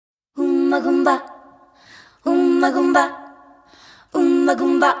Umagumba, umagumba,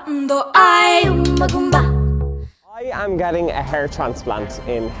 umagumba, ndo I umagumba. I am getting a hair transplant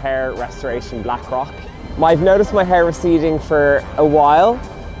in Hair Restoration Blackrock. I've noticed my hair receding for a while.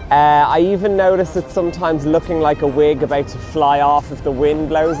 I even notice it sometimes looking like a wig about to fly off if the wind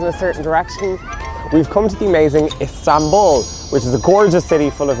blows in a certain direction. We've come to the amazing Istanbul, which is a gorgeous city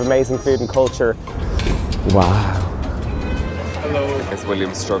full of amazing food and culture. Wow. Hello. Is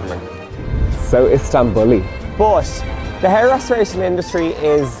William struggling? So Istanbuli. But the hair restoration industry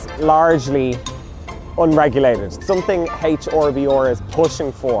is largely unregulated, something HRBR is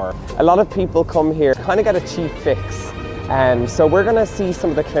pushing for. A lot of people come here to kind of get a cheap fix. So we're going to see some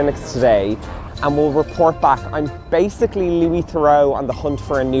of the clinics today and we'll report back. I'm basically Louis Theroux on the hunt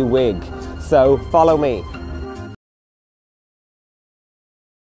for a new wig. So follow me.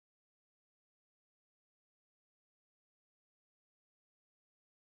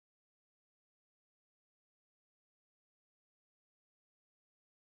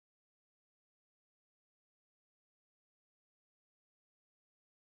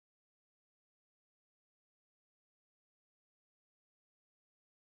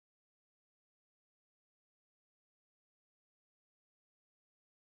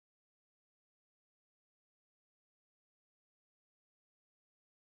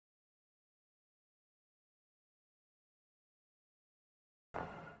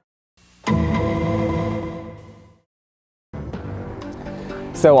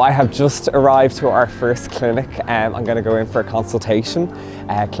 So I have just arrived to our first clinic. I'm going to go in for a consultation.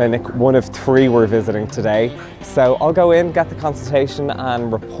 Clinic 1 of 3 we're visiting today. So I'll go in, get the consultation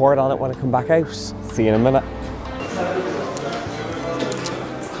and report on it when I come back out. See you in a minute.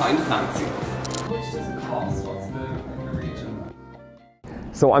 It's kind of fancy. Which does it cost? What's the region?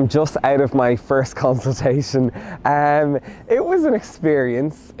 So I'm just out of my first consultation. It was an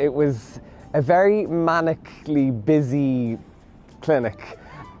experience. It was a very manically busy clinic.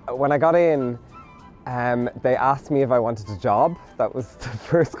 When I got in, they asked me if I wanted a job. That was the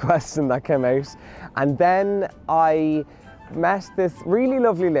first question that came out. And then I met this really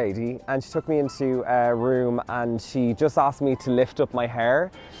lovely lady and she took me into a room and she just asked me to lift up my hair.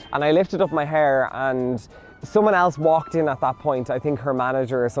 And I lifted up my hair and someone else walked in at that point, I think her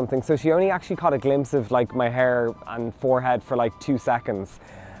manager or something. So she only actually caught a glimpse of like my hair and forehead for like 2 seconds.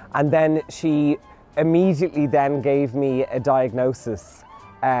 And then she immediately then gave me a diagnosis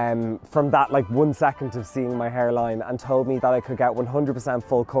from that like 1 second of seeing my hairline and told me that I could get 100%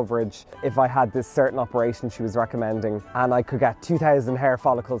 full coverage if I had this certain operation she was recommending, and I could get 2,000 hair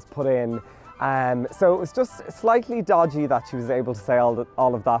follicles put in. So it was just slightly dodgy that she was able to say all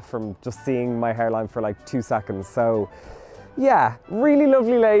of that from just seeing my hairline for like 2 seconds. So yeah, really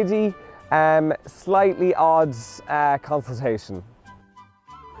lovely lady, slightly odd consultation.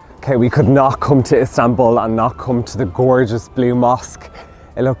 Okay, we could not come to Istanbul and not come to the gorgeous Blue Mosque.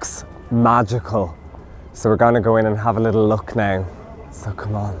 It looks magical. So we're going to go in and have a little look now. So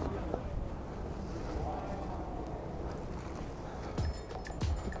come on.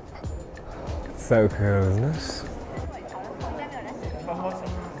 It's so cool, isn't it?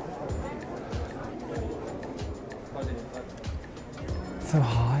 So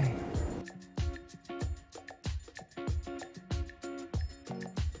high.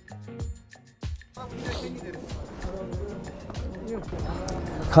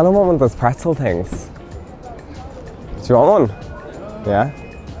 Kind of want one of those pretzel things. Do you want one? Yeah?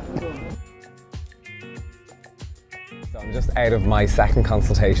 So I'm just out of my second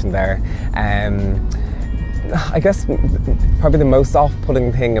consultation there. I guess probably the most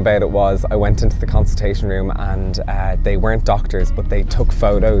off-putting thing about it was I went into the consultation room and they weren't doctors, but they took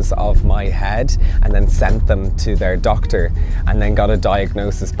photos of my head and then sent them to their doctor and then got a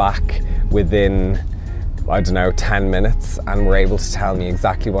diagnosis back within, I don't know, 10 minutes, and were able to tell me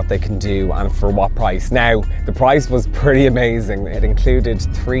exactly what they can do and for what price. Now, the price was pretty amazing. It included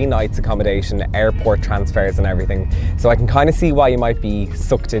 3 nights accommodation, airport transfers and everything. So I can kind of see why you might be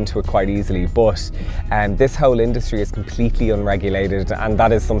sucked into it quite easily, but this whole industry is completely unregulated, and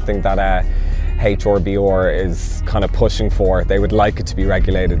that is something that HRBR is kind of pushing for. They would like it to be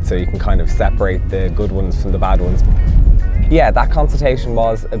regulated so you can kind of separate the good ones from the bad ones. Yeah, that consultation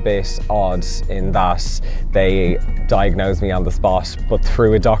was a bit odd in that they diagnosed me on the spot, but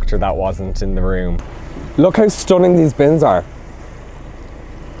through a doctor that wasn't in the room. Look how stunning these bins are.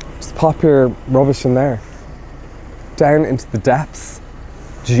 Just pop your rubbish in there. Down into the depths.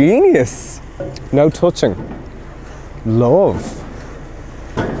 Genius. No touching. Love.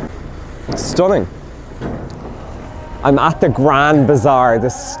 Stunning. I'm at the Grand Bazaar, the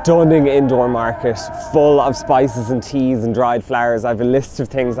stunning indoor market full of spices and teas and dried flowers. I have a list of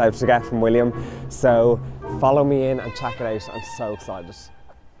things I have to get from William, so follow me in and check it out. I'm so excited.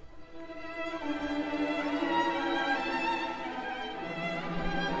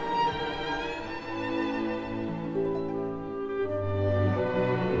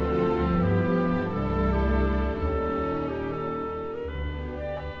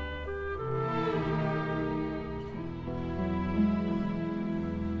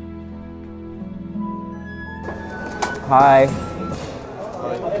 Hi.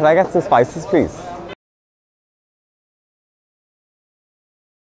 Can I get some spices, please?